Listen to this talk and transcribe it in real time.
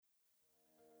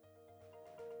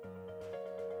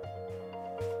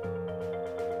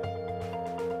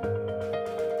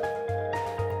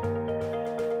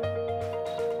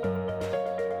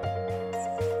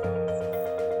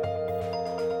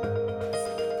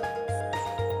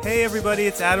Hey everybody,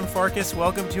 it's Adam Farkas.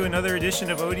 Welcome to another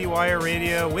edition of OD Wire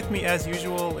Radio. With me as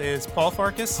usual is Paul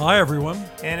Farkas. Hi everyone.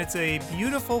 And it's a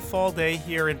beautiful fall day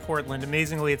here in Portland.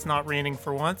 Amazingly, it's not raining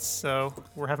for once, so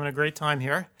we're having a great time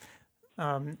here.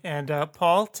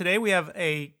 Paul, today we have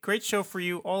a great show for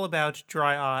you all about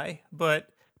dry eye.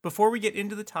 But before we get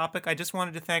into the topic, I just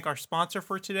wanted to thank our sponsor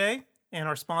for today, and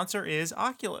our sponsor is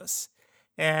Oculus.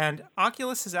 And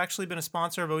Oculus has actually been a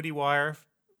sponsor of OD Wire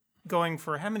going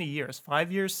for how many years?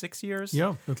 5 years, 6 years?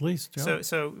 Yeah, at least. Yeah.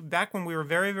 So back when we were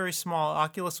very, very small,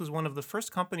 Oculus was one of the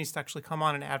first companies to actually come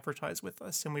on and advertise with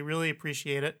us, and we really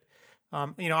appreciate it.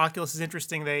 Oculus is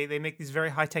interesting. They make these very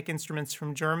high-tech instruments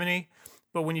from Germany,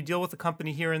 but when you deal with a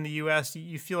company here in the U.S.,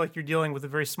 you feel like you're dealing with a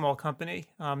very small company.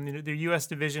 Their U.S.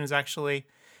 division is actually,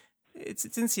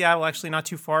 it's in Seattle, actually not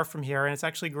too far from here, and it's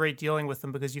actually great dealing with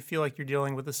them because you feel like you're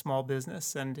dealing with a small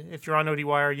business. And if you're on OD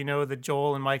Wire, you know that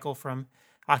Joel and Michael from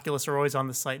Oculus are always on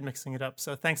the site mixing it up.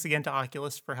 So thanks again to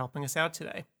Oculus for helping us out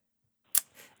today.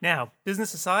 Now,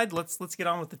 business aside, let's get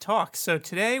on with the talk. So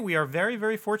today we are very,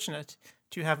 very fortunate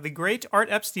to have the great Art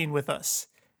Epstein with us.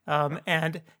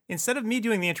 And instead of me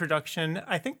doing the introduction,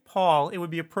 I think, Paul, it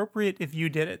would be appropriate if you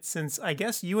did it, since I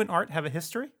guess you and Art have a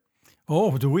history.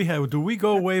 Oh, do we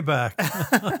go way back?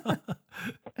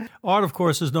 Art, of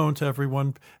course, is known to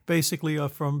everyone. Basically,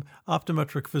 from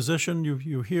optometric physician,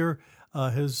 you hear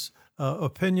his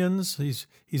opinions. He's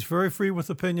very free with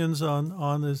opinions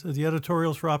on the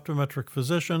editorials for Optometric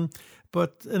Physician.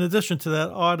 But in addition to that,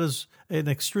 Art is an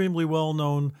extremely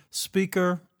well-known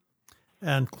speaker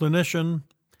and clinician,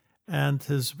 and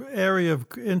his area of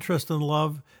interest and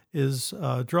love is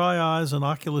dry eyes and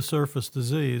ocular surface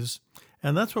disease.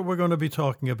 And that's what we're going to be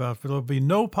talking about. There'll be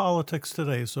no politics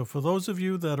today. So for those of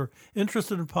you that are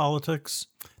interested in politics,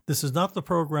 this is not the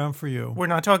program for you. We're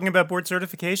not talking about board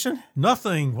certification?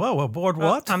 Nothing. Well, board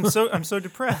what? I'm so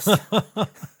depressed.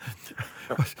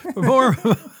 more,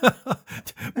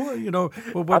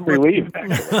 I'm relieved,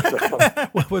 actually.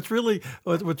 What's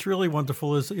really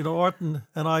wonderful is, Art and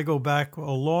I go back a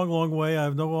long, long way. I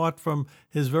know Art from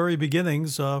his very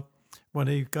beginnings. When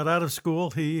he got out of school,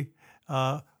 he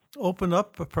opened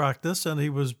up a practice, and he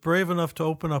was brave enough to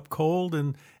open up cold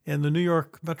in the New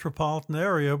York metropolitan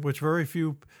area, which very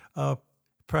few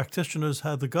practitioners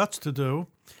had the guts to do.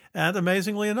 And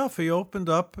amazingly enough, he opened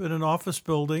up in an office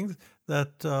building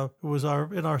that was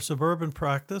in our suburban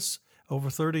practice over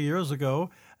 30 years ago.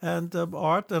 And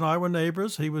Art and I were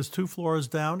neighbors. He was 2 floors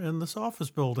down in this office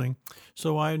building.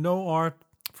 So I know Art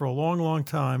for a long, long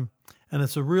time, and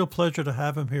it's a real pleasure to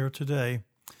have him here today.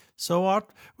 So, Art,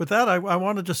 with that, I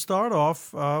want to just start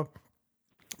off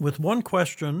with one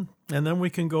question, and then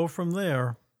we can go from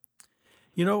there.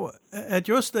 At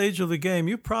your stage of the game,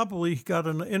 you probably got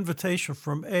an invitation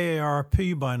from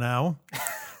AARP by now.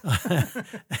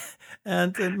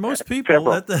 and most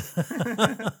people at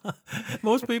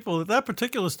that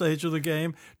particular stage of the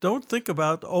game don't think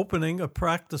about opening a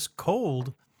practice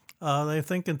cold. They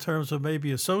think in terms of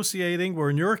maybe associating, or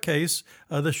in your case,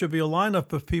 there should be a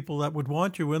lineup of people that would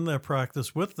want you in their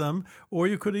practice with them, or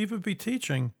you could even be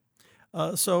teaching.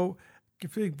 So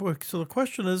the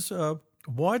question is,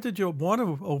 why did you want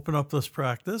to open up this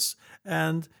practice?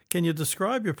 And can you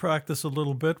describe your practice a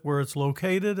little bit, where it's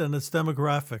located and its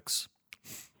demographics?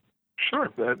 Sure,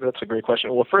 that's a great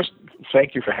question. Well, first,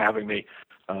 thank you for having me.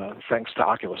 Thanks to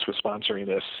Oculus for sponsoring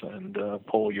this, and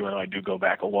Paul, you and I do go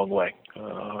back a long way.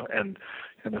 And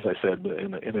as I said,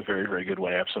 in a very, very good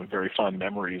way. I have some very fond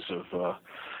memories of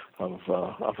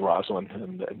Roslyn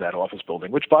and that office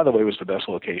building, which, by the way, was the best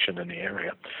location in the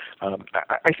area.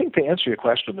 I think to answer your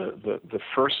question, the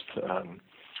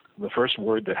first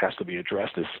word that has to be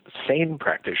addressed is sane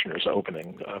practitioners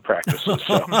opening practices.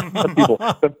 So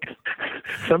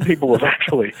some people have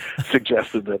actually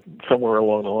suggested that somewhere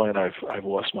along the line I've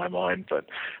lost my mind, but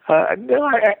no,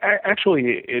 I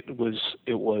actually it was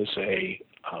a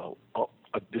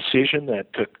decision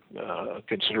that took a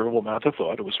considerable amount of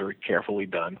thought. It was very carefully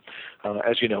done.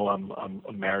 As you know, I'm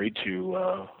married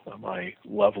to my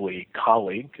lovely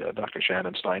colleague, Dr.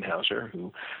 Shannon Steinhauser,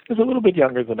 who is a little bit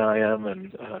younger than I am,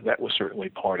 and that was certainly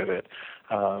part of it.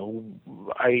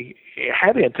 I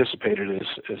had anticipated,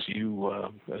 as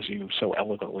you so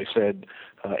eloquently said,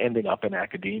 ending up in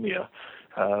academia,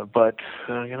 but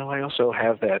I also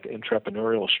have that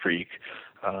entrepreneurial streak,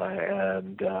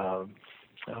 and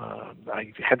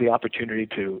I had the opportunity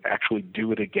to actually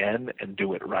do it again and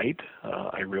do it right.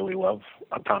 I really love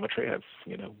optometry. I've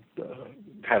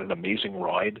had an amazing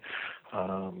ride.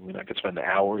 I could spend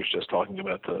hours just talking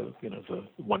about the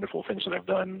wonderful things that I've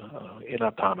done in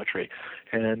optometry,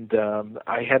 and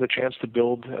I had a chance to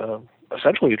build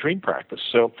essentially a dream practice.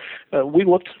 So we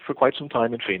looked for quite some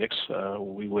time in Phoenix.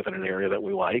 We live in an area that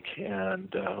we like,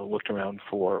 and looked around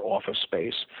for office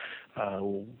space.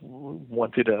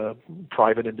 Wanted a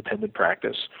private independent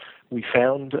practice. We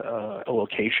found a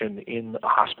location in a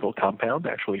hospital compound,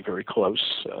 actually very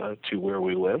close to where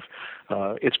we live.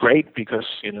 It's great because,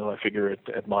 I figure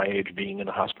at my age, being in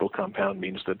a hospital compound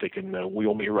means that they can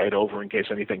wheel me right over in case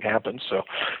anything happens. So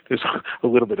there's a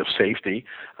little bit of safety.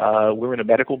 We're in a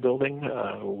medical building.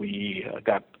 We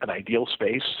got an ideal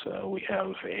space. We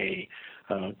have a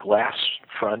glass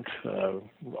front,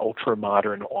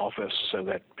 ultra-modern office so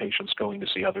that patients going to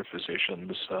see other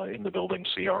physicians in the building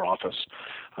see our office.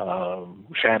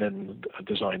 Shannon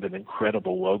designed an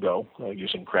incredible logo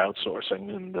using crowdsourcing,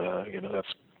 and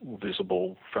that's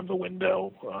visible from the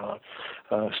window.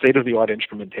 State-of-the-art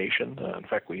instrumentation. In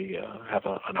fact, we have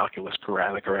an Oculus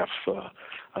Keratograph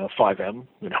 5M,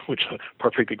 which is a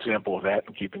perfect example of that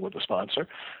in keeping with the sponsor,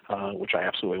 which I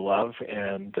absolutely love.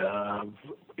 And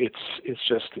it's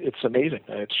amazing.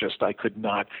 It's just, I could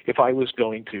not, if I was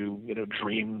going to,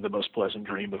 dream the most pleasant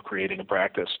dream of creating a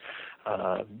practice,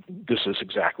 this is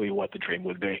exactly what the dream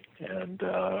would be. And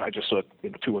I just saw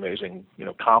two amazing,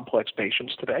 complex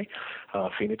patients today.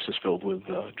 Phoenix is filled with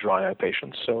dry eye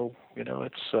patients, so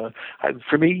it's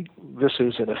for me, this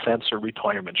is in a sense a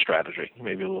retirement strategy.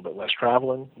 Maybe a little bit less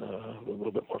traveling, a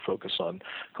little bit more focus on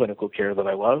clinical care that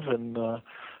I love, and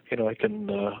I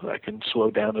can slow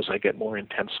down as I get more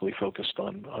intensely focused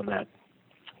on that.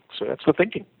 So that's the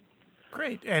thinking.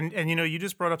 Great. And you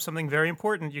just brought up something very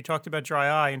important. You talked about dry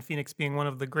eye, and Phoenix being one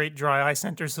of the great dry eye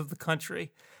centers of the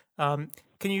country. Can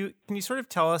you sort of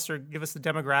tell us or give us the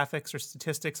demographics or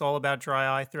statistics all about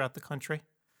dry eye throughout the country?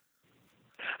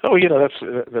 Oh,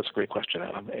 that's a great question,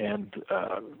 Adam. And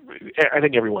I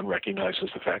think everyone recognizes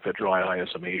the fact that dry eye is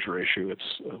a major issue.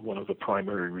 It's one of the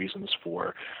primary reasons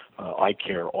for eye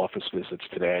care office visits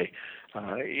today.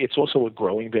 It's also a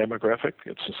growing demographic.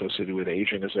 It's associated with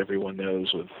aging, as everyone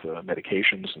knows, with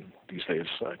medications. And these days,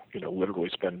 literally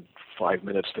spend 5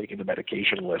 minutes taking the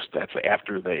medication list. That's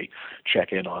after they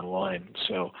check in online.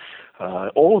 So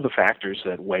all of the factors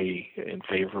that weigh in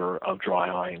favor of dry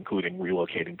eye, including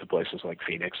relocating to places like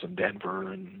Phoenix and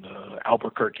Denver and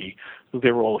Albuquerque,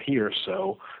 they're all here.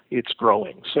 So it's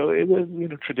growing. So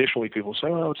traditionally people say,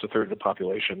 oh, it's a third of the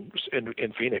population.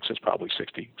 In Phoenix, it's probably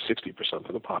 60%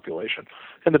 of the population.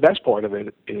 And the best part of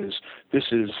it is this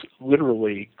is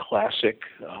literally classic,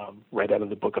 right out of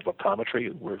the book of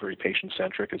optometry. We're very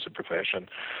patient-centric as a profession.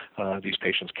 These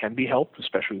patients can be helped,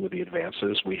 especially with the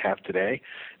advances we have today.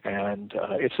 And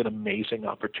it's an amazing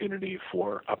opportunity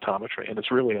for optometry. And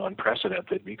it's really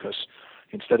unprecedented because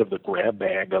instead of the grab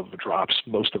bag of drops,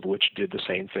 most of which did the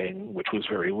same thing, which was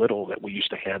very little, that we used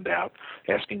to hand out,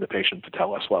 asking the patient to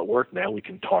tell us what worked, now we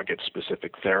can target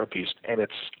specific therapies, and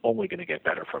it's only going to get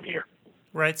better from here.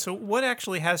 Right. So what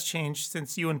actually has changed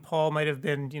since you and Paul might have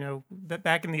been,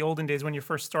 back in the olden days when you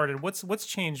first started? What's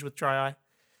changed with dry eye?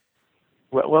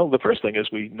 Well, the first thing is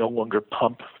we no longer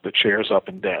pump the chairs up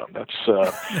and down. That's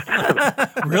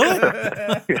really.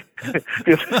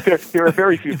 there are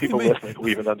very few people listening who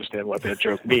even understand what that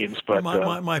joke means. But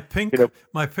my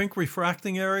pink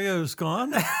refracting area is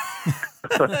gone,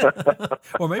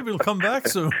 or maybe it'll come back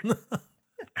soon.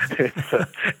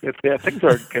 Things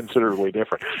are considerably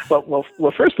different. Well,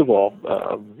 first of all,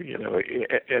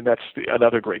 and that's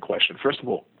another great question. First of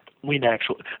all,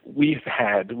 we've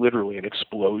had literally an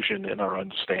explosion in our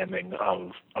understanding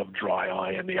of dry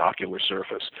eye and the ocular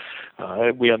surface.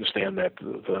 We understand that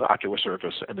the ocular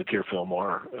surface and the tear film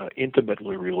are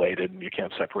intimately related, and you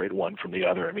can't separate one from the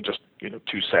other. I mean, just 2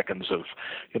 seconds of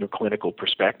clinical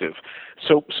perspective.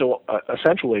 So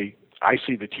essentially, I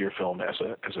see the tear film as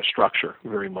a structure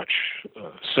very much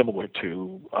similar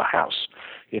to a house.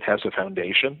 It has a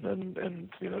foundation, and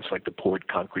it's like the poured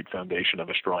concrete foundation of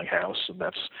a strong house, and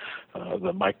that's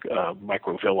the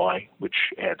microvilli, which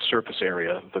add surface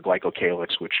area, the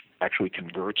glycocalyx, which actually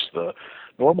converts the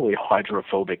normally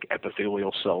hydrophobic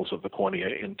epithelial cells of the cornea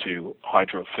into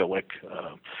hydrophilic,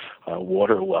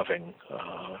 water-loving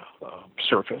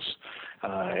surface.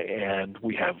 And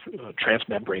we have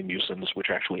transmembrane mucins, which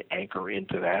actually anchor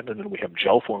into that. And then we have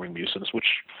gel-forming mucins,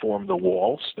 which form the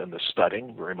walls and the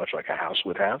studding, very much like a house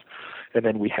would have. And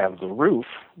then we have the roof,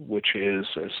 which is,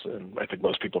 and I think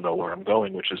most people know where I'm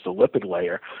going, which is the lipid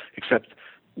layer, except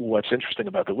what's interesting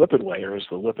about the lipid layer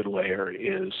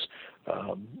is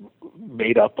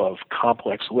made up of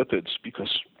complex lipids,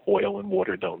 because oil and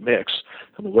water don't mix,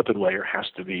 and the lipid layer has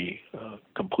to be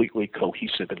completely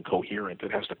cohesive and coherent.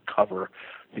 It has to cover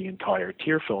the entire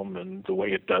tear film, and the way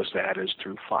it does that is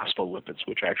through phospholipids,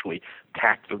 which actually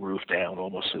tack the roof down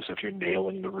almost as if you're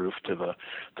nailing the roof to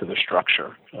the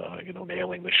structure,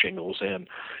 nailing the shingles in.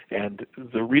 And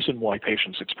the reason why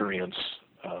patients experience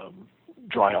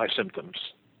dry eye symptoms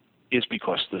is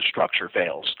because the structure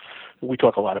fails. We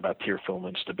talk a lot about tear film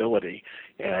instability,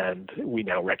 and we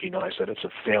now recognize that it's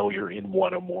a failure in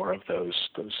one or more of those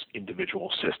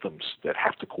individual systems that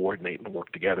have to coordinate and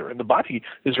work together. And the body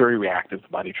is very reactive. The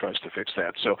body tries to fix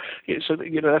that. So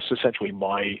that's essentially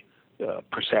my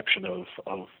perception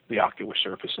of the ocular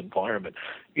surface environment.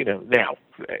 Now,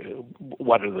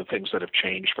 what are the things that have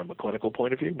changed from a clinical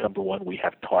point of view? Number one, we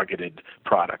have targeted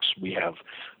products. We have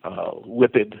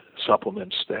lipid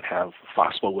supplements that have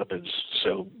phospholipids,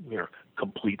 so they're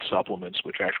complete supplements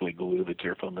which actually glue the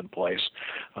tear film in place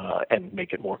and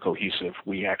make it more cohesive.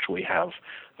 We actually have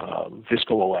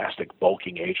viscoelastic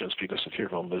bulking agents because the tear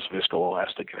film is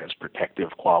viscoelastic. It has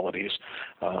protective qualities.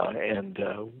 And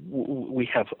we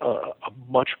have a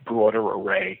much broader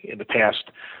array. In the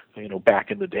past, back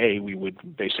in the day, we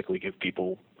would basically give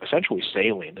people essentially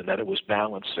saline, and then it was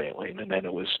balanced saline, and then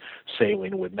it was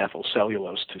saline with methyl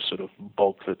cellulose to sort of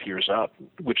bulk the tears up,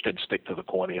 which didn't stick to the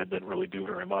cornea, didn't really do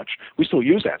very much. We still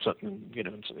use that,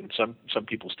 and some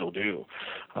people still do.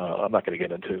 I'm not going to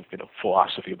get into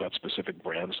philosophy about specific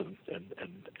brands and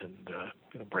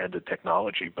branded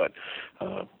technology, but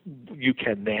you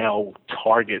can now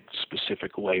target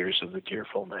specific layers of the tear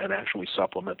film and actually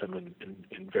supplement them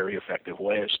in very effective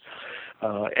ways.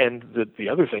 And the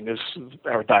other thing is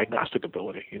our diagnostic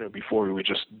ability. Before we would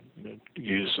just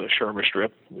use a Schirmer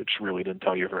strip, which really didn't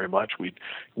tell you very much. We'd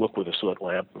look with a slit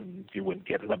lamp, and you wouldn't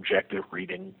get an objective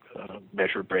reading,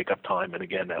 measured breakup time, and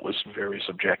again, that was very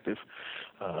subjective.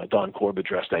 Don Korb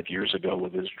addressed that years ago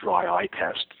with his dry eye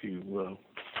test. You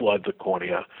flood the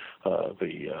cornea,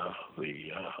 the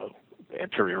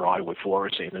anterior eye with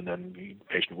fluorescein, and then the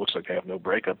patient looks like they have no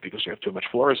breakup because you have too much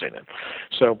fluorescein in.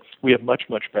 So we have much,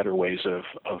 much better ways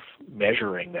of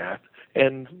measuring that.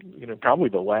 And probably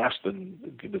the last and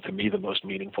to me the most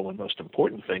meaningful and most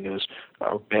important thing is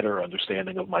our better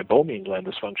understanding of meibomian gland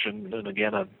dysfunction. And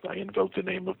again, I invoke the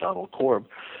name of Donald Korb.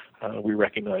 We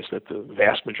recognize that the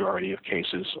vast majority of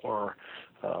cases are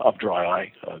of dry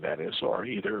eye, that is, are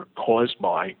either caused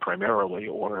by primarily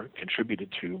or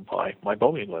contributed to by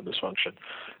meibomian gland dysfunction.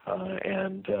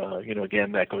 And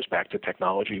again, that goes back to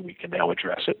technology. We can now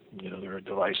address it. There are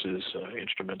devices,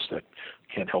 instruments that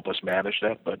can help us manage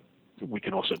that, but we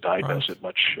can also diagnose it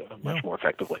much more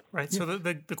effectively. Right. So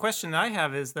the question I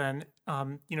have is then,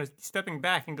 stepping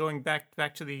back and going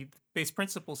back to the base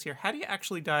principles here, how do you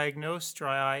actually diagnose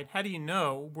dry eye? And how do you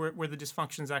know where the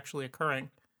dysfunction is actually occurring?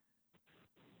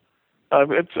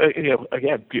 It's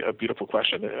again a beautiful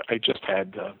question. I just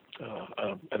had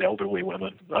an elderly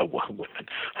woman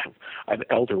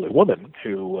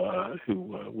who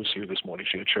was here this morning.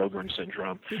 She had Sjogren's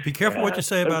syndrome. Be careful what you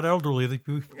say about elderly.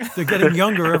 They're getting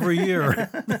younger every year.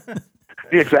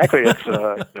 Exactly. It's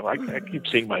I keep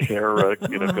seeing my hair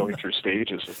going through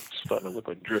stages. It's starting to look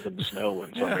like driven snow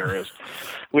in some areas,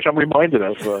 which I'm reminded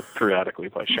of periodically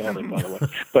by Shannon, by the way.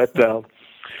 But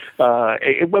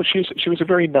she was a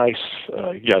very nice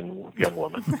young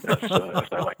woman, as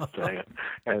I like to say,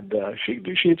 and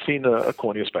she had seen a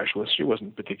cornea specialist. She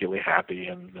wasn't particularly happy,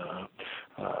 and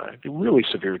really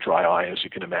severe dry eye, as you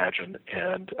can imagine.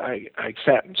 And I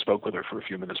sat and spoke with her for a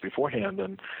few minutes beforehand,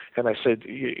 and I said,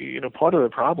 part of the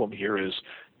problem here is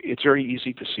it's very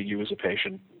easy to see you as a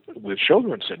patient with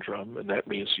Sjogren's syndrome, and that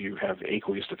means you have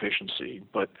aqueous deficiency,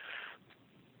 but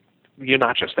you're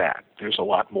not just that. There's a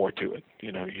lot more to it.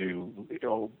 You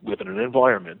live in an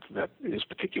environment that is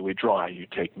particularly dry. You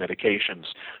take medications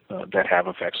that have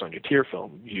effects on your tear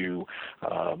film. You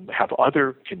have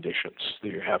other conditions.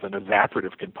 You have an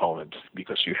evaporative component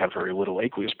because you have very little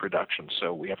aqueous production.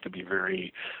 So we have to be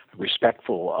very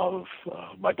respectful of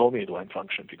meibomian gland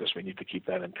function because we need to keep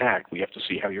that intact. We have to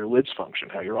see how your lids function,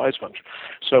 how your eyes function.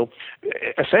 So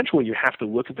essentially, you have to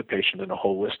look at the patient in a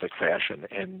holistic fashion,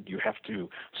 and you have to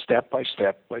step by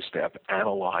step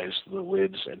analyze the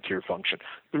lids and tear function.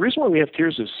 The reason why we have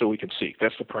tears is so we can see.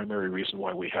 That's the primary reason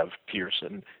why we have tears.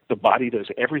 And the body does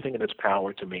everything in its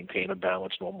power to maintain a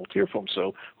balanced normal tear film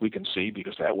so we can see,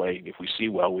 because that way, if we see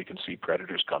well, we can see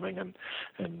predators coming, and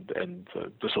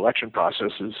the selection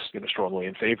process is strongly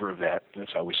in favor of that.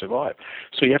 That's how we survive.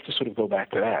 So you have to sort of go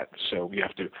back to that. So you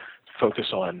have to focus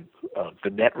on the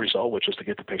net result, which is to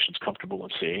get the patients comfortable in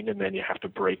seeing, and then you have to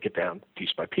break it down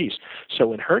piece by piece.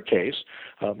 So in her case,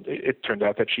 it turned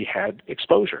out that she had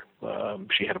exposure.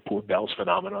 She had a poor Bell's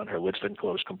phenomenon. Her lids didn't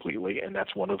close completely, and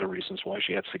that's one of the reasons why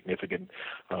she had significant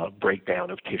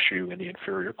breakdown of tissue in the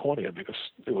inferior cornea, because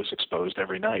it was exposed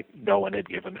every night. No one had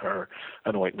given her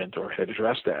an ointment or had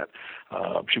addressed that.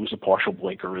 She was a partial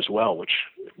blinker as well, which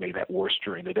made that worse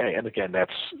during the day. And again,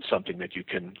 that's something that you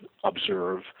can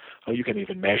observe. You can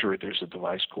even measure it. There's a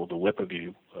device called the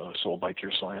LipiView sold by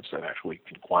Tear Science that actually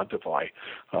can quantify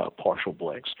partial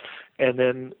blinks. And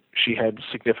then she had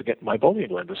significant meibomian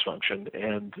gland dysfunction,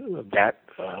 and that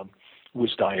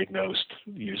was diagnosed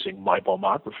using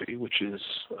meibomography, which is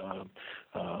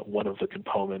one of the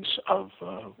components of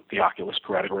the Oculus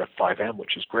Keratograph 5M,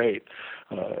 which is great.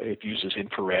 It uses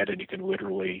infrared, and you can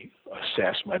literally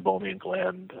assess meibomian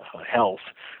gland health.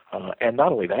 And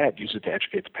not only that, use it to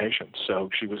educate the patient. So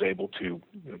she was able to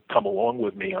come along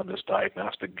with me on this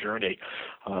diagnostic journey.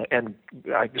 And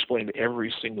I explained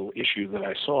every single issue that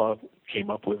I saw, came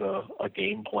up with a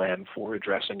game plan for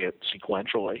addressing it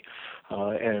sequentially.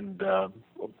 And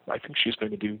I think she's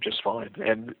going to do just fine.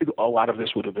 And a lot of this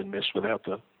would have been missed without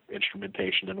the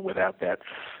instrumentation and without that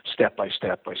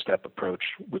step-by-step approach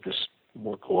with this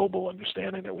more global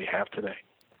understanding that we have today.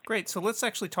 Great. So let's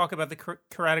actually talk about the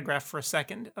keratograph for a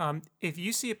second. If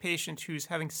you see a patient who's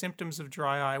having symptoms of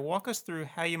dry eye, walk us through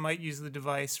how you might use the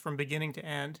device from beginning to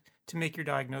end to make your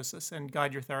diagnosis and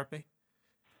guide your therapy.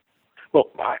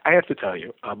 Well, I have to tell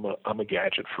you, I'm a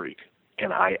gadget freak,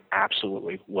 and I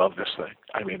absolutely love this thing.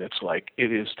 I mean, it's like,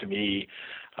 it is to me,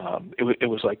 it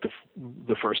was like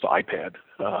the first iPad,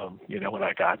 when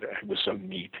I got it. It was so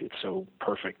neat. It's so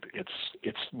perfect.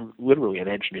 It's literally an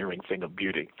engineering thing of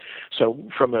beauty. So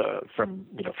from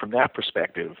that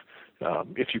perspective,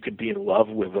 if you can be in love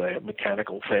with a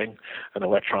mechanical thing, an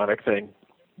electronic thing,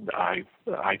 I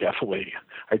definitely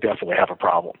have a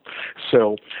problem.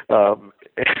 So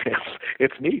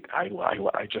it's neat.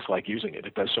 I just like using it.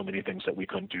 It does so many things that we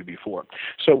couldn't do before.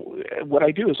 So what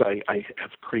I do is I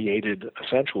have created,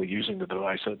 essentially using the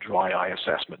device, a dry eye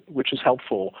assessment, which is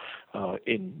helpful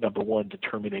in, number one,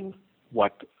 determining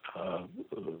what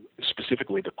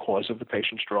specifically the cause of the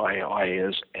patient's dry eye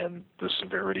is and the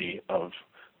severity of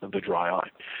the dry eye.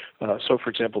 So,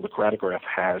 for example, the keratograph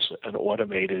has an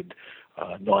automated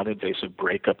non-invasive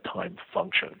breakup time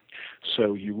function.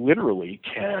 So you literally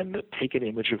can take an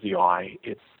image of the eye.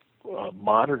 It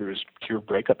monitors tear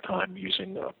breakup time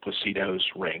using Placido's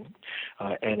ring,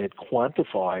 and it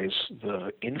quantifies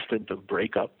the instant of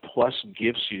breakup, plus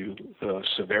gives you the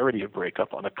severity of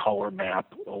breakup on a color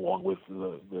map along with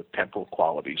the temporal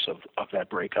qualities of that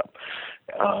breakup.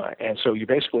 And so you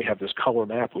basically have this color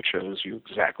map which shows you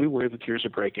exactly where the tears are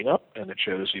breaking up, and it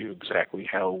shows you exactly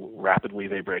how rapidly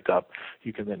they break up.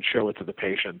 You can then show it to the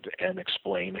patient and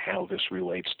explain how this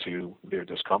relates to their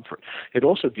discomfort. It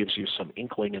also gives you some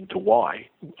inkling into why,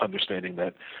 understanding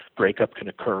that breakup can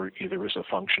occur either as a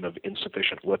function of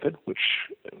insufficient lipid, which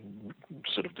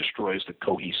sort of destroys the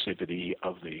cohesivity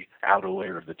of the outer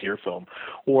layer of the tear film,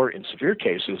 or in severe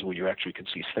cases where you actually can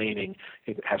see staining,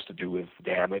 it has to do with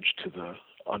damage to the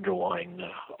underlying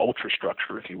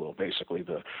ultrastructure, if you will. Basically,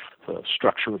 the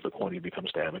structure of the cornea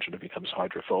becomes damaged and it becomes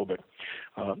hydrophobic.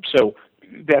 So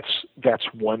that's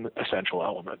one essential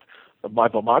element.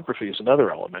 Meibomography is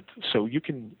another element. So you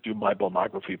can do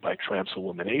meibomography by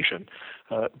transillumination,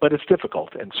 but it's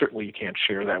difficult, and certainly you can't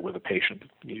share that with a patient.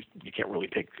 You can't really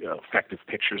take effective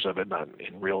pictures of it, not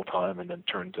in real time, and then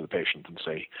turn to the patient and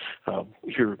say,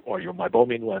 here are your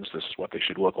meibomian glands, this is what they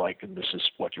should look like, and this is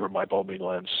what your meibomian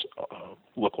glands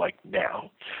look like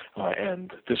now,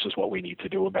 and this is what we need to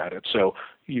do about it. So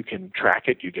you can track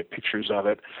it, you get pictures of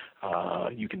it,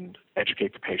 you can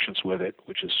educate the patients with it,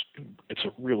 it's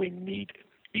a really neat,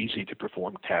 easy to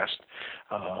perform test.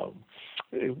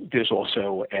 There's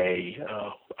also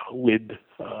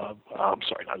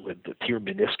the tear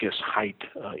meniscus height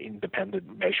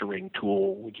independent measuring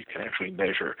tool. You can actually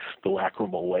measure the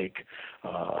lacrimal lake.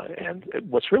 And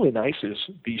what's really nice is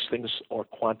these things are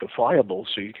quantifiable,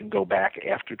 so you can go back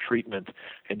after treatment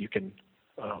and you can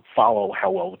follow how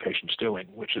well the patient's doing,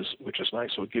 which is nice.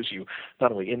 So it gives you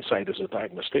not only insight as a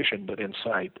diagnostician, but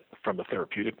insight from a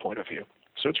therapeutic point of view.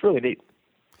 So it's really neat.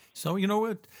 So, you know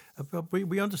what,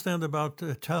 we understand about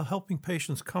helping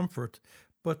patients comfort,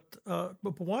 but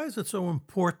why is it so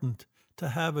important to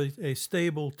have a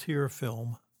stable tear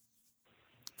film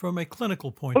from a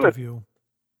clinical point of view?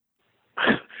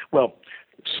 Well,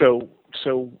 so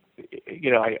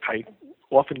I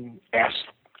often ask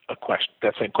a question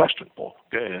that's unquestionable,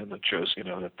 and it shows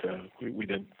that we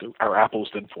didn't our apples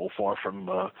didn't fall far from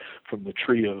the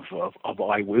tree of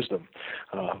eye wisdom.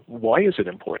 Why is it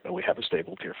important that we have a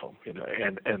stable tear film?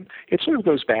 And it sort of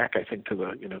goes back, I think, to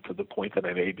the point that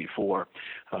I made before.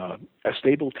 A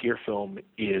stable tear film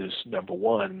is, number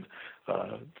one,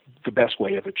 the best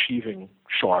way of achieving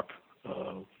sharp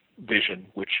vision,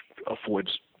 which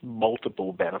affords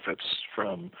multiple benefits,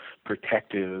 from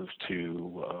protective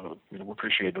to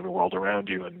appreciating the world around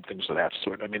you and things of that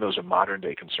sort. I mean, those are modern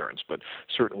day concerns, but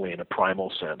certainly in a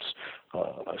primal sense,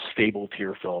 a stable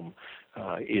tear film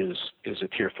is a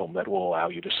tear film that will allow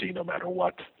you to see no matter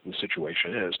what the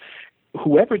situation is.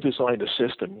 Whoever designed the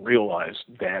system realized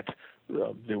that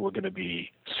there were going to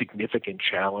be significant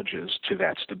challenges to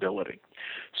that stability.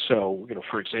 So,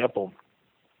 for example,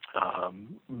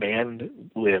 man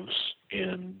lives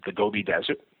in the Gobi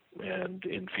Desert and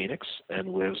in Phoenix, and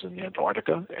lives in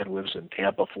Antarctica, and lives in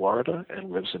Tampa, Florida, and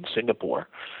lives in Singapore,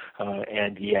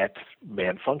 and yet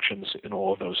man functions in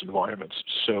all of those environments.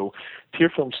 So tear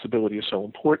film stability is so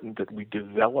important that we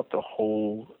developed a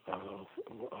whole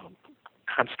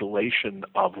constellation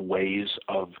of ways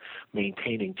of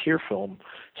maintaining tear film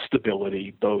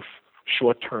stability, both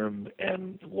short-term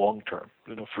and long-term.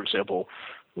 For example,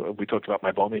 we talked about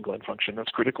meibomian gland function. That's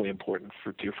critically important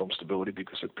for tear film stability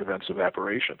because it prevents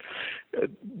evaporation.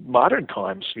 Modern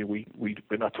times, we're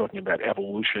not talking about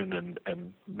evolution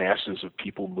and masses of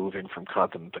people moving from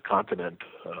continent to continent.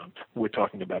 We're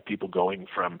talking about people going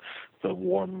from the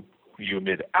warm,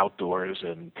 humid outdoors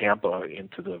in Tampa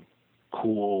into the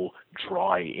cool,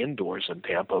 dry indoors in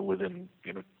Tampa within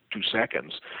 2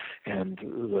 seconds, and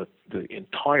the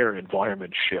entire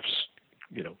environment shifts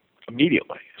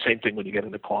immediately. Same thing when you get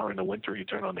in the car in the winter, you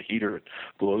turn on the heater, it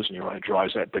blows in your eye,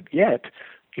 dries out. But yet,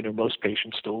 most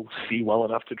patients still see well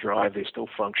enough to drive. They still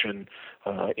function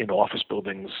in office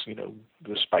buildings,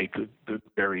 despite the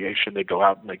variation. They go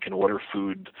out and they can order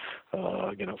food,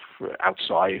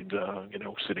 outside,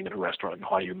 sitting in a restaurant in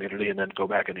high humidity, and then go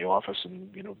back in the office and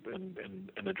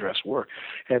address work.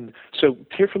 And so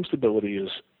tear film stability is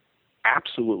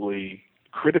absolutely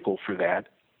critical for that.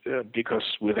 Because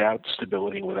without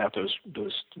stability, without those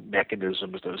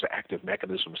mechanisms, those active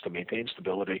mechanisms to maintain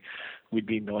stability, we'd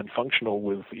be non-functional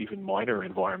with even minor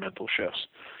environmental shifts.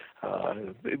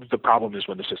 The problem is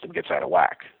when the system gets out of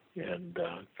whack, and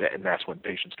that's when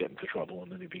patients get into trouble,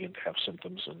 and then they begin to have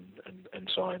symptoms and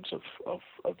signs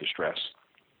of distress.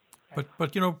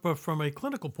 But from a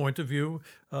clinical point of view,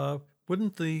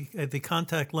 wouldn't the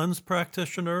contact lens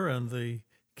practitioner and the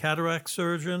cataract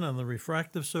surgeon and the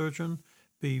refractive surgeon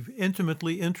be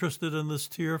intimately interested in this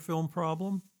tear film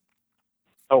problem?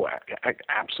 Oh,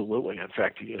 absolutely. In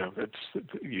fact, you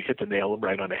hit the nail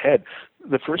right on the head.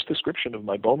 The first description of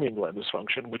meibomian gland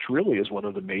dysfunction, which really is one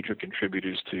of the major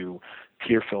contributors to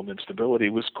tear film instability,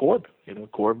 was Korb.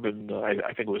 Korb,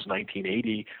 I think it was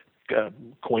 1980,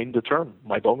 coined the term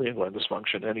meibomian gland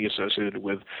dysfunction, and he associated it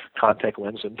with contact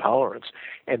lens intolerance.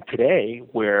 And today,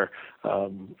 where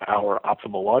our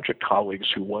ophthalmologic colleagues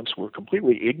who once were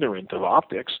completely ignorant of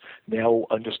optics now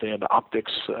understand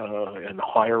optics and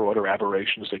higher order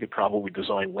aberrations, they could probably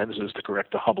design lenses to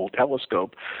correct the Hubble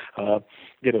telescope.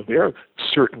 They're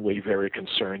certainly very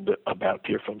concerned about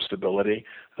tear film stability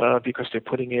because they're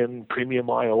putting in premium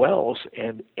IOLs,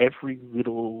 and every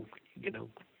little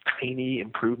tiny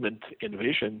improvement in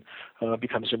vision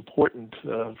becomes important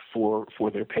for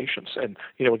their patients. And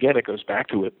again, it goes back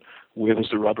to it. Where does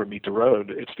the rubber meet the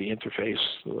road? It's the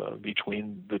interface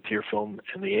between the tear film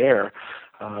and the air.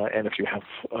 And if you have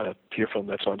a tear film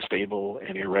that's unstable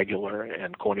and irregular,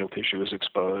 and corneal tissue is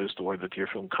exposed, or the tear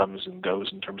film comes and goes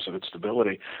in terms of its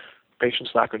stability,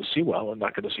 patient's not going to see well and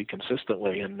not going to see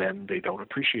consistently, and then they don't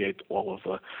appreciate all of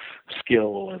the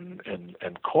skill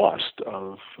and cost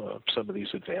of some of these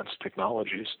advanced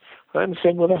technologies. And the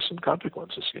same with us in contact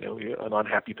lenses. An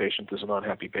unhappy patient is an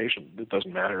unhappy patient. It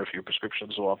doesn't matter if your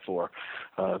prescription's off or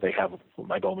they have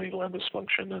meibomian gland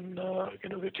dysfunction and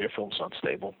their tear film's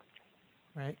unstable.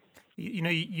 Right.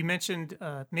 You mentioned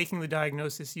making the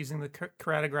diagnosis using the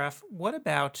keratograph. What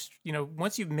about,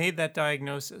 once you've made that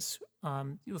diagnosis,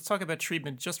 let's talk about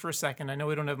treatment just for a second. I know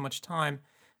we don't have much time,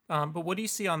 but what do you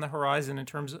see on the horizon in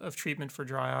terms of treatment for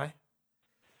dry eye?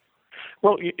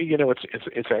 Well,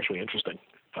 it's actually interesting.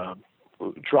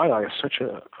 Dry eye is such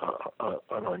an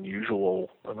unusual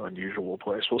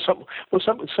place.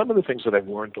 Some of the things that I've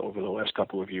learned over the last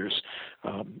couple of years,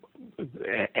 and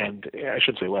I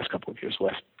shouldn't say last couple of years,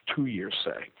 last 2 years,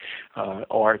 say,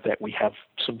 are that we have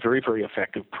some very, very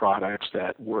effective products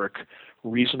that work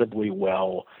reasonably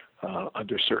well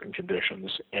under certain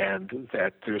conditions, and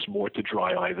that there's more to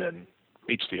dry eye than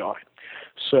meets the eye.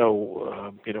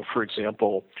 So, for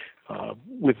example,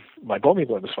 with my bony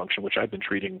gland dysfunction, which I've been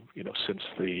treating, since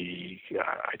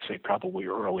I'd say probably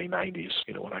early 90s,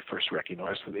 when I first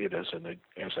recognized it as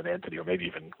an entity, or maybe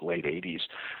even late 80s,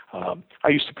 I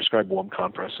used to prescribe warm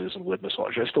compresses and lid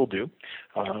massage. I still do,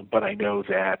 but I know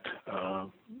that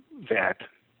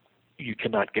you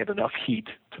cannot get enough heat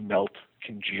to melt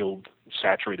congealed,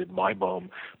 saturated mybome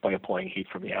by applying heat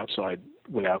from the outside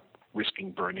without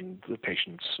risking burning the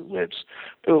patient's lids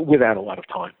without a lot of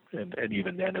time. And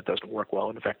even then, it doesn't work well.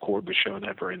 And in fact, Cord was showing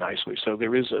that very nicely. So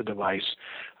there is a device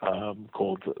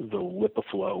called the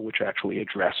LipiFlow, which actually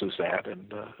addresses that.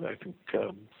 And I think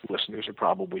listeners are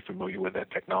probably familiar with that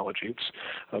technology.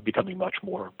 It's becoming much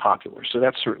more popular. So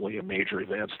that's certainly a major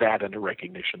advance, that and a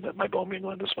recognition that meibomian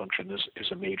gland dysfunction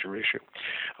is a major issue.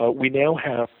 We now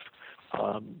have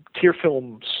tear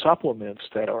film supplements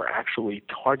that are actually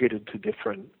targeted to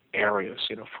different areas.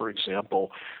 For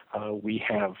example, we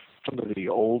have some of the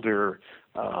older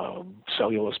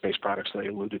cellulose-based products that I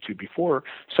alluded to before.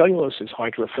 Cellulose is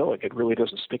hydrophilic. It really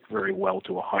doesn't stick very well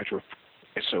to a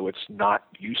so it's not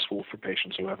useful for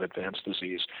patients who have advanced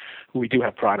disease. We do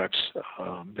have products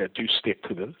that do stick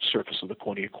to the surface of the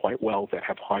cornea quite well, that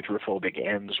have hydrophobic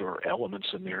ends or elements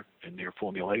in their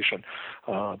formulation.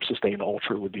 Sustain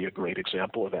Ultra would be a great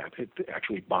example of that. It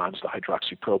actually bonds, the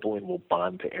hydroxypropylene will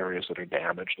bond to areas that are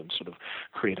damaged and sort of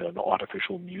create an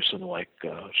artificial mucin-like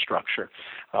structure.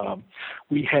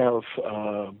 We have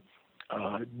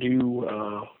new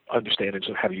understandings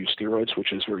of how to use steroids,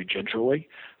 which is very gingerly.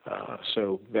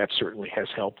 So that certainly has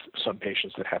helped some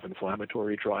patients that have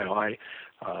inflammatory dry eye.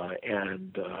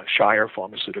 And Shire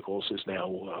Pharmaceuticals is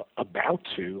now about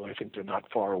to, I think they're not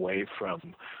far away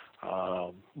from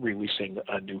releasing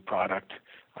a new product,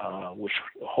 which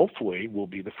hopefully will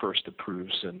be the first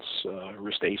approved since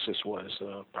Restasis was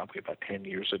probably about 10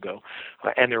 years ago.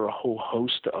 And there are a whole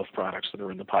host of products that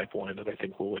are in the pipeline that I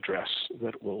think will address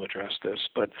this.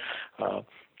 But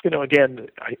again,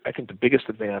 I think the biggest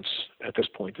advance at this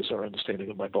point is our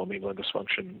understanding of meibomian gland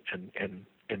dysfunction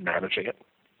and managing it.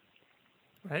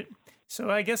 Right. So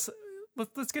I guess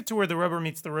let's get to where the rubber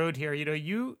meets the road here.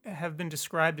 You have been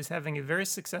described as having a very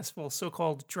successful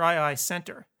so-called dry eye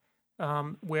center,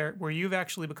 where you've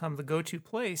actually become the go-to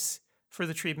place for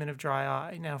the treatment of dry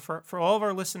eye. Now, for all of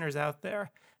our listeners out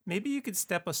there, maybe you could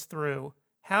step us through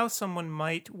how someone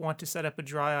might want to set up a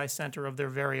dry eye center of their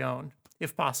very own,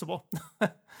 if possible.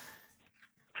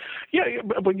 Yeah,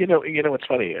 but it's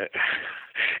funny.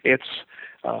 It's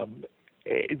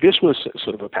this was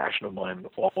sort of a passion of mine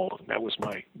all along. That was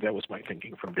my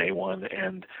thinking from day one,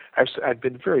 and I've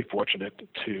been very fortunate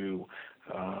to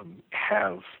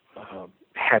have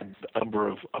had a number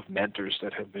of mentors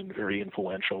that have been very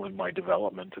influential in my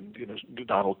development, and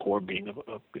Donald Cord being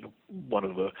one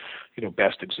of the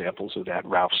best examples of that.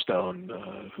 Ralph Stone,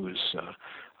 who is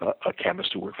a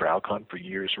chemist who worked for Alcon for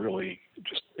years, really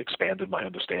just expanded my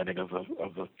understanding of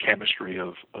the chemistry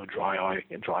of dry eye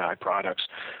and dry eye products,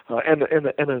 and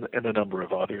a number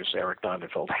of others. Eric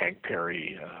Donenfeld, Hank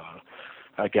Perry,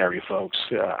 Gary Folks.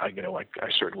 I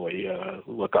certainly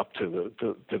look up to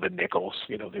the Nichols.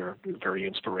 They're very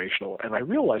inspirational, and I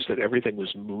realized that everything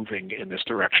was moving in this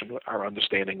direction. Our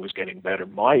understanding was getting better.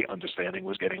 My understanding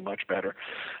was getting much better.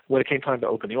 When it came time to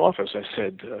open the office, I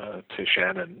said to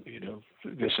Shannon,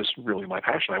 this is really my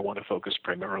passion. I want to focus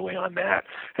primarily on that.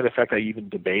 And in fact, I even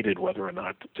debated whether or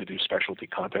not to do specialty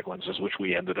contact lenses, which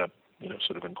we ended up,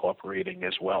 sort of incorporating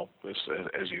as well.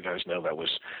 As you guys know, that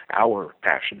was our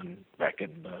passion back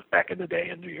in the day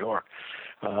in New York.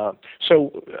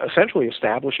 So essentially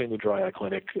establishing the dry eye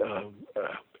clinic,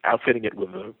 outfitting it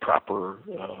with the proper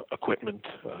equipment,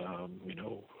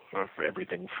 for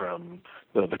everything from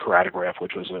the keratograph,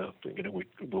 which was we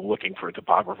were looking for a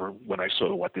topographer. When I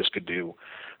saw what this could do,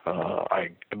 I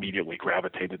immediately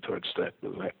gravitated towards that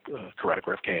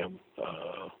keratograph KM,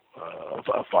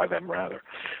 5M rather,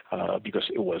 because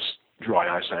it was dry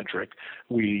eye centric.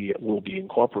 We will be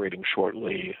incorporating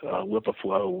shortly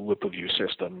LipiFlow, LipiView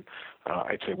system.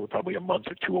 I'd say we're probably a month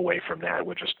or two away from that.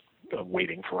 We're just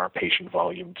waiting for our patient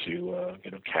volume to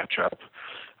catch up.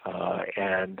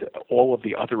 And all of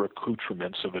the other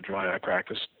accoutrements of a dry eye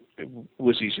practice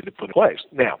was easy to put in place.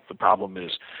 Now, the problem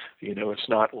is, it's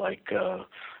not like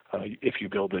if you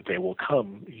build it, they will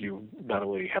come. You not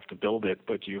only have to build it,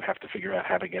 but you have to figure out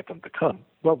how to get them to come.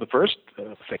 Well, the first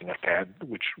thing I had,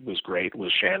 which was great,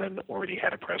 was Shannon already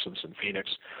had a presence in Phoenix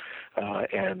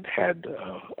and had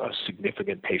a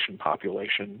significant patient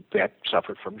population that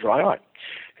suffered from dry eye.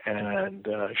 and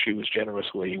she was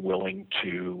generously willing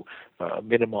to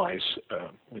minimize,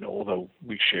 although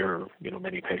we share,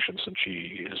 many patients, and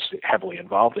she is heavily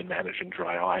involved in managing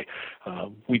dry eye.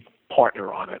 We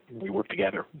partner on it. We work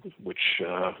together, which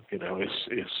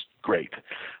is great.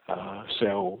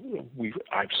 So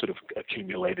I've sort of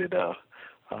accumulated a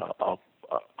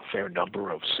fair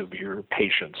number of severe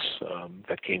patients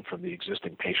that came from the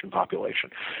existing patient population.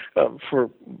 For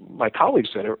my colleagues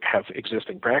that have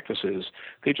existing practices,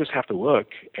 they just have to look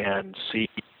and see,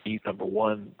 number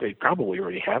one, they probably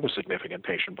already have a significant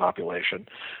patient population.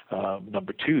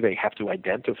 Number two, they have to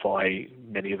identify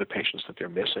many of the patients that they're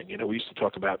missing. We used to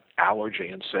talk about allergy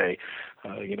and say,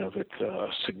 that a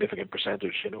significant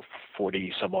percentage,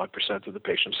 40 some odd percent of the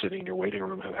patients sitting in your waiting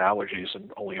room have allergies,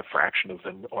 and only a fraction of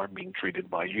them are being treated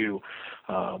by you,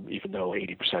 even though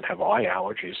 80% have eye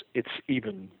allergies. It's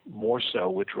even more so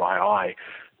with dry eye.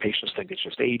 Patients think it's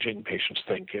just aging. Patients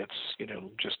think it's,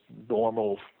 just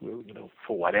normal,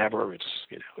 for whatever. It's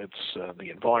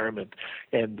the environment.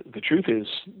 And the truth is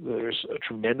there's a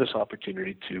tremendous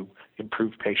opportunity to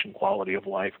improve patient quality of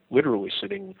life, literally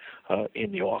sitting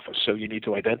in the office. So you need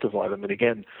to identify them. And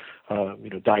again,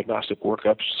 diagnostic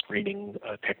workups, screening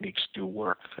techniques do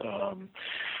work.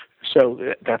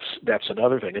 So that's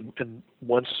another thing. And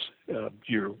once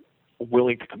you're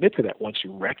willing to commit to that, once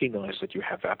you recognize that you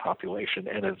have that population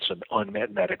and it's an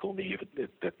unmet medical need,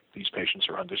 that these patients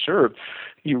are underserved,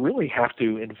 you really have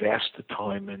to invest the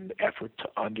time and effort to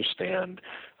understand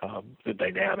the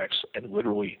dynamics and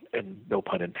literally, and no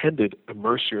pun intended,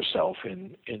 immerse yourself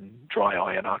in dry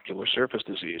eye and ocular surface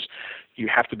disease. You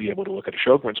have to be able to look at a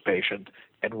Sjogren's patient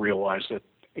and realize that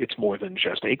it's more than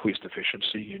just aqueous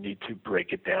deficiency. You need to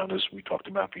break it down, as we talked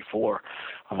about before.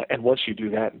 And once you do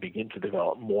that and begin to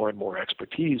develop more and more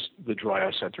expertise, the Dry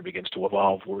Eye Center begins to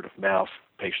evolve, word of mouth,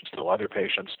 patients tell other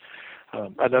patients.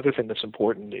 Another thing that's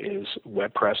important is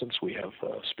web presence. We have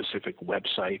a specific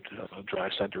website, Dry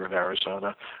Eye Center of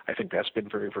Arizona. I think that's been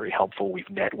very, very helpful. We've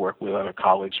networked with other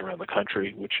colleagues around the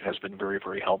country, which has been very,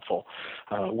 very helpful.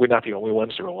 We're not the only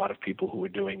ones. There are a lot of people who are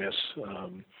doing this.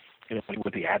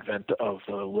 With the advent of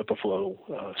the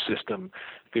LipiFlow system,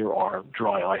 there are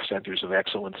dry eye centers of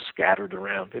excellence scattered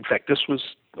around. In fact, this was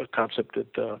a concept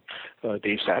that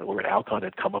Dave Sadler at Alcon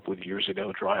had come up with years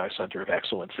ago, Dry Eye Center of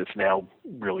Excellence. It's now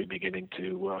really beginning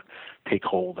to take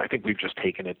hold. I think we've just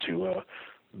taken it to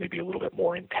maybe a little bit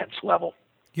more intense level.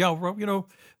 Yeah,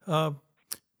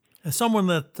 as someone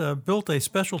that built a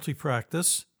specialty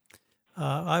practice,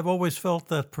 I've always felt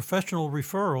that professional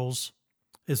referrals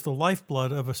is the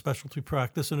lifeblood of a specialty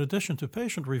practice in addition to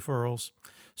patient referrals.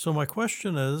 So my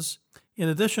question is, in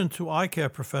addition to eye care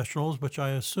professionals, which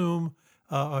I assume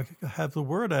have the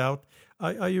word out,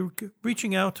 are you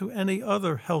reaching out to any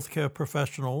other healthcare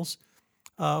professionals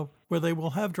where they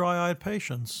will have dry-eyed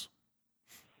patients?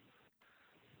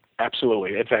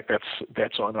 Absolutely. In fact,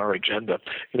 that's on our agenda.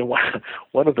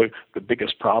 One of the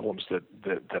biggest problems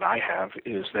that I have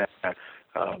is that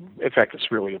in fact, it's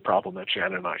really a problem that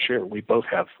Shannon and I share. We both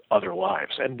have other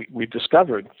lives, and we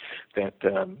discovered that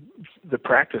the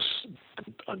practice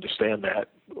didn't understand that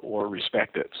or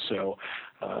respect it. So,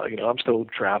 I'm still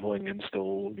traveling and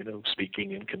still,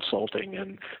 speaking and consulting,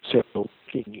 and so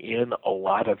looking in a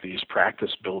lot of these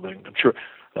practice building. I'm sure,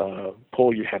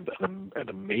 Paul, you have an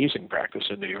amazing practice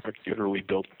in New York. You literally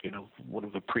built, one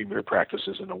of the premier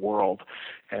practices in the world,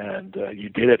 and you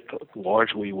did it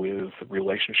largely with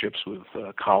relationships with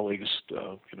colleagues,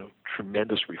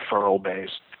 tremendous referral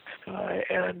base.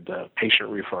 And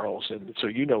patient referrals. And so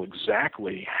you know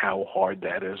exactly how hard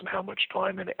that is and how much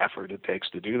time and effort it takes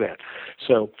to do that.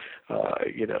 So,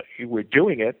 we're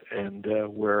doing it, and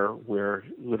we're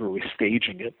literally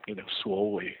staging it,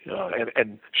 slowly.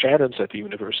 And Shannon's at the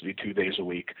university 2 days a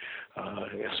week.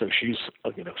 So she's,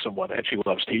 someone, and she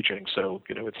loves teaching. So,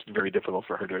 it's very difficult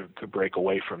for her to break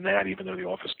away from that, even though the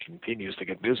office continues to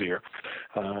get busier.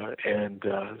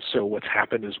 So what's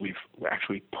happened is we've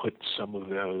actually put some of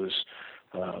those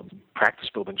practice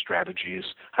building strategies,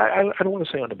 I don't want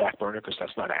to say on the back burner because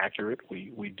that's not accurate.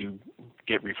 We do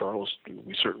get referrals.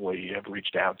 We certainly have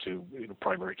reached out to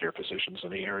primary care physicians in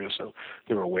the area, so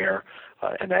they're aware,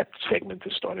 and that segment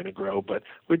is starting to grow. But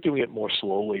we're doing it more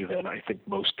slowly than I think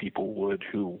most people would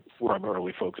who were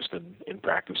primarily focused in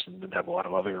practice and didn't have a lot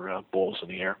of other balls in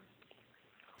the air.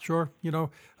 Sure.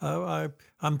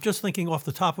 I'm just thinking off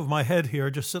the top of my head here,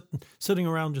 just sitting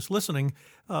around just listening,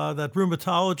 that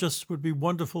rheumatologists would be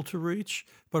wonderful to reach,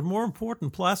 but more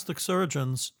important, plastic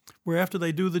surgeons, where after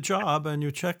they do the job and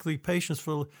you check the patients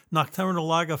for nocturnal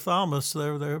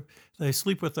lagophthalmos, they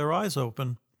sleep with their eyes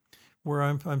open, where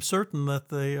I'm certain that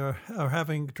they are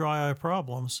having dry eye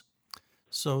problems.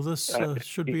 So this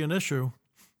should be an issue.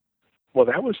 Well,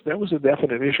 that was a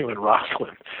definite issue in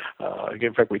Rockland.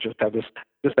 In fact, we just had this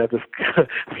we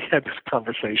had this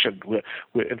conversation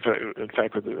in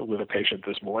fact with a patient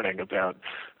this morning about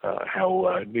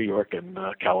how New York and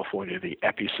California, the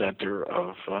epicenter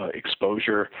of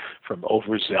exposure from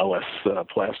overzealous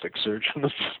plastic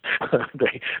surgeons.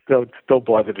 They don't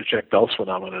bother to check Bell's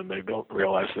phenomenon. They don't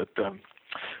realize that.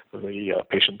 The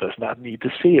patient does not need to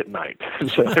see at night,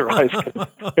 so their eyes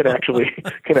can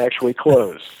actually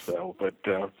close. So, but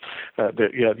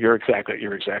yeah, you're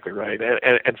exactly right.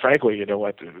 And frankly, you know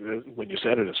what? When you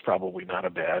said it, it's probably not a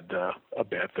bad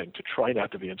thing to try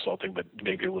not to be insulting, but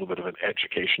maybe a little bit of an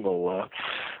educational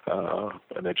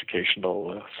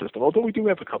system. Although we do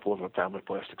have a couple of ophthalmic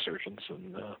plastic surgeons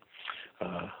in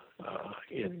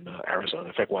Arizona.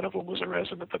 In fact, one of them was a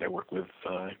resident that I worked with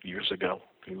years ago,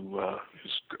 who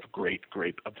is a great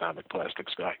ophthalmic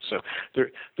plastics guy. So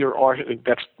there are.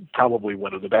 That's probably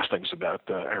one of the best things about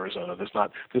Arizona.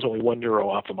 There's only one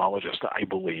neuro-ophthalmologist, I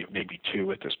believe, maybe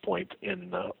two at this point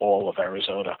in all of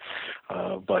Arizona,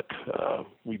 but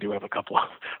we do have a couple of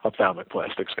ophthalmic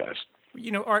plastics guys.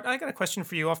 You know, Art, I got a question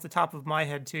for you off the top of my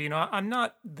head, too. You know, I'm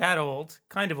not that old,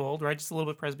 kind of old, right? Just a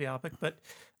little bit presbyopic. But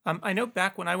I know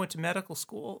back when I went to medical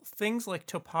school, things like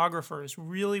topographers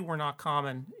really were not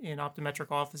common in optometric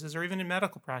offices or even in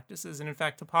medical practices. And in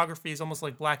fact, topography is almost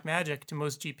like black magic to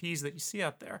most GPs that you see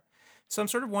out there. So I'm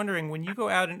sort of wondering, when you go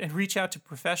out and reach out to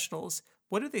professionals,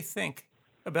 what do they think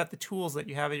about the tools that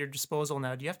you have at your disposal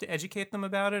now? Do you have to educate them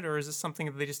about it, or is this something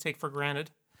that they just take for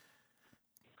granted?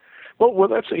 Well,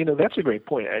 that's a great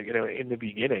point. In the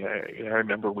beginning, I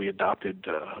remember we adopted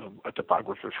a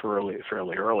topographer fairly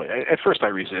early. At first, I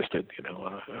resisted.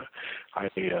 I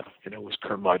was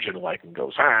curmudgeon-like and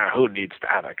goes, who needs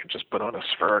that? I can just put on a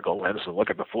spherical lens and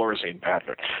look at the fluorescein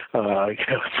pattern.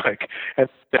 It's like, and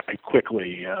I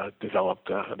quickly developed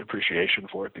an appreciation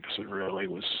for it because it really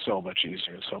was so much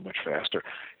easier and so much faster.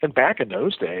 And back in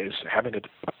those days, having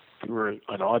we were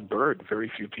an odd bird.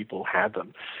 Very few people had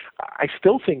them. I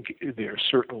still think they're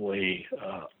certainly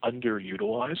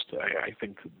underutilized. I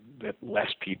think that less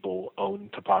people own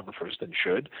topographers than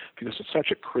should, because it's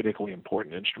such a critically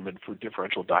important instrument for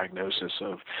differential diagnosis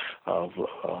of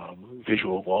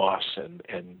visual loss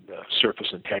and surface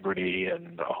integrity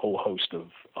and a whole host of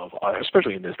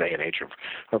especially in this day and age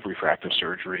of refractive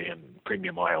surgery and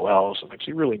premium IOLs and things.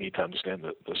 You really need to understand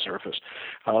the surface.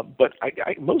 But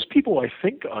most people, I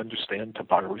think, understand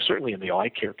topography, certainly in the eye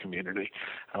care community.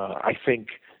 I think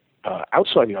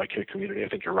outside the eye care community, I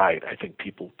think you're right. I think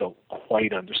people don't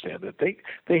quite understand it.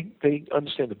 They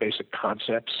understand the basic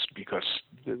concepts because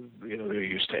they're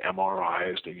used to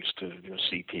MRIs, they're used to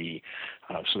CT,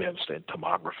 so they understand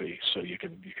tomography. So you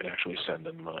can actually send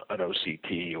them an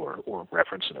OCT or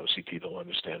reference an OCT. They'll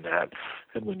understand that.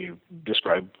 And when you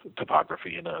describe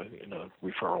topography in a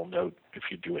referral note, if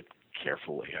you do it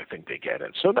carefully, I think they get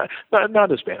it. So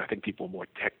not as bad. I think people are more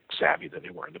tech savvy than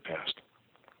they were in the past.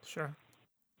 Sure.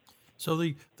 So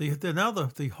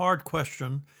the hard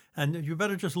question, and you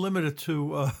better just limit it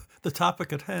to the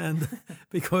topic at hand,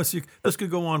 because this could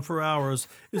go on for hours.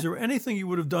 Is there anything you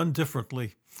would have done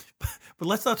differently? But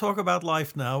let's not talk about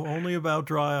life now, only about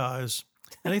dry eyes.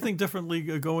 Anything differently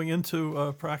going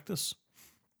into practice,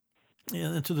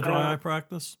 into the dry eye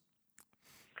practice?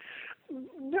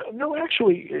 No,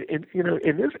 actually,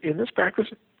 in this practice,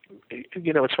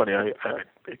 it's funny.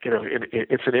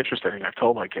 It's an interesting thing. I've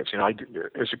told my kids.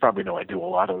 As you probably know, I do a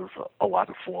lot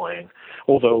of flying.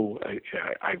 Although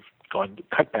I've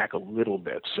cut back a little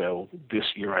bit. So this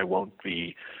year I won't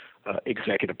be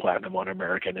executive platinum on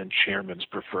American and chairman's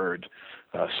preferred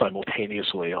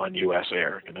simultaneously on U.S.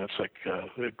 Air. It's like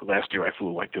last year I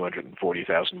flew like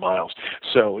 240,000 miles.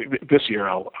 So this year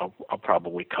I'll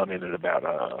probably come in at about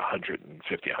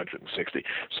 150, 160.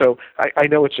 So I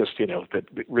know it's just that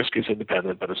risk is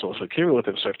independent, but it's also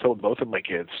cumulative. So I've told both of my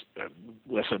kids,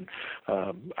 listen,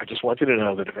 I just want you to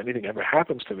know that if anything ever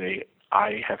happens to me,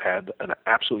 I have had an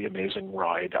absolutely amazing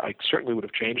ride. I certainly would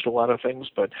have changed a lot of things,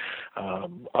 but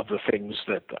of the things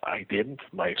that I didn't,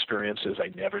 my experience is I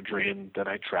never dreamed that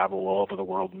I'd travel all over the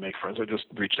world and make friends. I just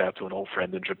reached out to an old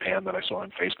friend in Japan that I saw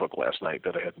on Facebook last night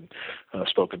that I hadn't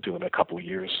spoken to in a couple of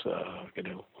years,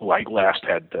 who I last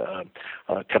had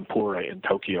tempura in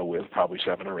Tokyo with probably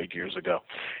 7 or 8 years ago.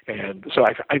 And so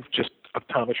I've just,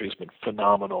 optometry has been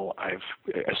phenomenal.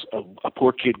 As a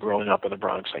poor kid growing up in the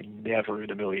Bronx, I never in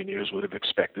a million years would have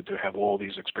expected to have all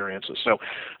these experiences. So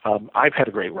I've had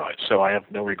a great ride, so I have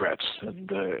no regrets. And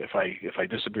if I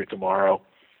disappear tomorrow,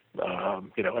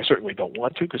 I certainly don't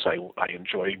want to because I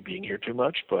enjoy being here too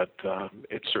much, but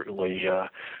it certainly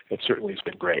has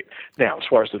been great. Now, as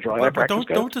far as the dry eye But practice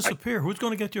don't goes, disappear. Who's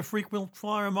going to get your frequent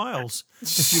flyer miles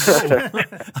if you go?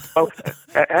 oh,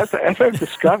 as I've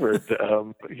discovered,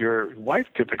 your wife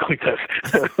typically does.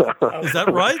 Is that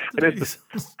right?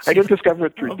 I didn't discover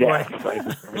it through Oh, boy. death. I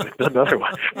discovered it another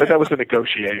one, but that was a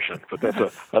negotiation. But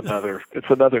that's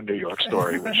another New York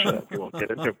story, which we won't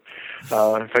get into.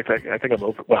 In fact, I think I'm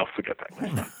over. Well, forget that.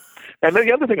 And then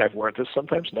the other thing I've learned is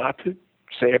sometimes not to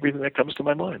say everything that comes to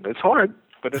my mind. It's hard,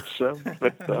 but I'm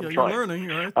You're trying. learning,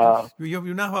 right?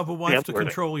 You now have a wife to learning.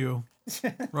 control you,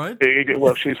 right?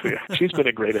 Well, she's been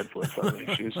a great influence on me.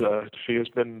 She has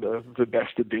been the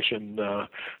best addition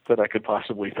that I could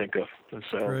possibly think of.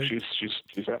 So she's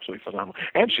absolutely phenomenal,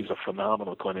 and she's a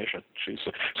phenomenal clinician.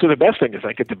 So the best thing is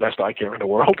I get the best eye care in the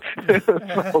world.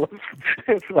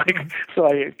 So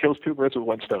it kills two birds with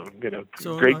one stone.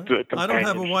 So great. I don't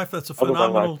have a wife that's a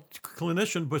phenomenal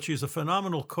clinician, but she's a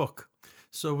phenomenal cook.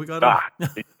 So we got to.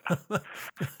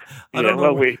 I don't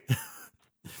know.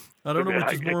 I don't know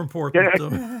which is more important.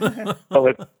 Well,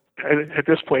 at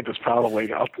this point, it's probably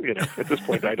at this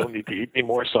point I don't need to eat any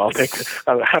more, so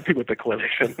I'm happy with the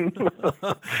clinician.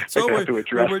 So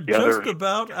we're just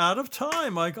about out of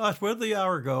time. My gosh, where'd the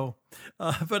hour go?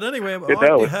 But anyway, Art, do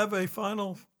you have a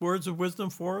final words of wisdom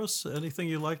for us? Anything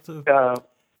you'd like to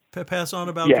pass on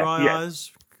about dry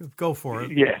eyes? Go for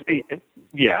it. Yeah.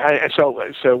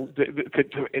 So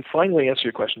to finally answer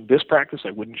your question, this practice I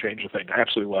wouldn't change a thing. I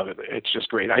absolutely love it. It's just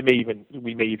great.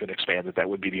 We may even expand it. That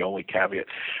would be the only caveat.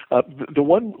 The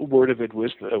one word of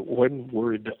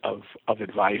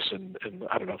advice, and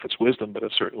I don't know if it's wisdom, but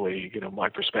it's certainly my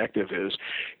perspective is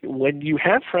when you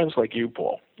have friends like you,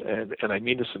 Paul, and I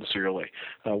mean this sincerely,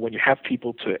 when you have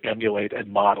people to emulate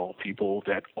and model, people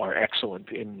that are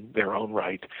excellent in their own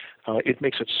right, it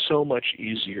makes it so much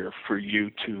easier for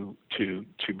you to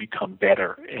become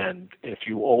better. And if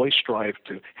you always strive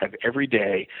to have every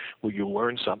day where you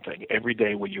learn something, every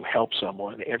day where you help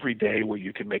someone, every day where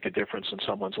you can make a difference in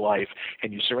someone's life,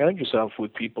 and you surround yourself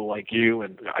with people like you,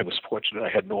 and I was fortunate I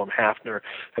had Norm Hafner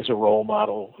as a role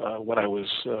model when I was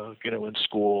in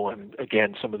school, and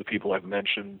again some of the people I've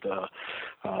mentioned,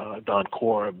 Don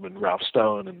Coram and Ralph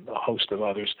Stone and a host of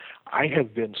others. I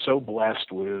have been so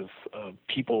blessed with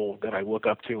people that I look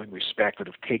up to and respect that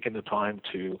have taken the time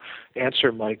to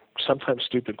answer my sometimes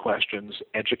stupid questions,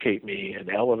 educate me, and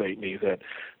elevate me, that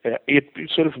it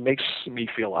sort of makes me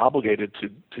feel obligated to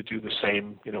do the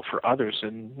same, for others.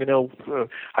 And,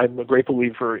 I'm a great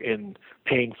believer in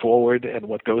paying forward, and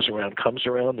what goes around comes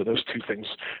around. And those two things,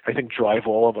 I think, drive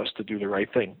all of us to do the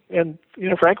right thing. And,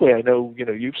 frankly, I know,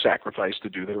 you've sacrificed to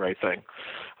do the right thing.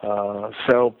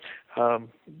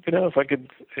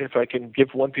 If I can give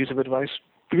one piece of advice,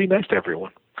 be nice to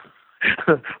everyone.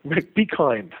 Be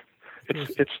kind.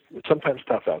 It's sometimes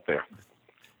tough out there.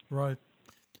 Right.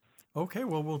 Okay.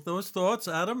 Well, with those thoughts,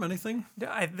 Adam, anything?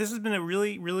 This has been a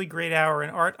really, really great hour.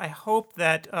 And Art, I hope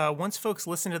that once folks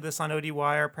listen to this on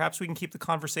ODWire, perhaps we can keep the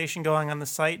conversation going on the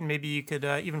site, and maybe you could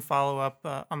even follow up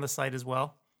on the site as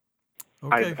well.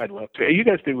 Okay. I'd love to. You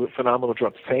guys do a phenomenal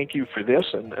job. Thank you for this,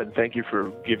 and thank you for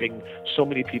giving so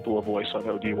many people a voice on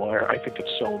ODWire. I think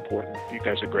it's so important. You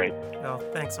guys are great. Well,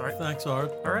 thanks, Art. Thanks,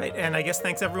 Art. All right, and I guess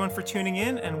thanks everyone for tuning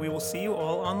in, and we will see you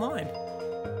all online.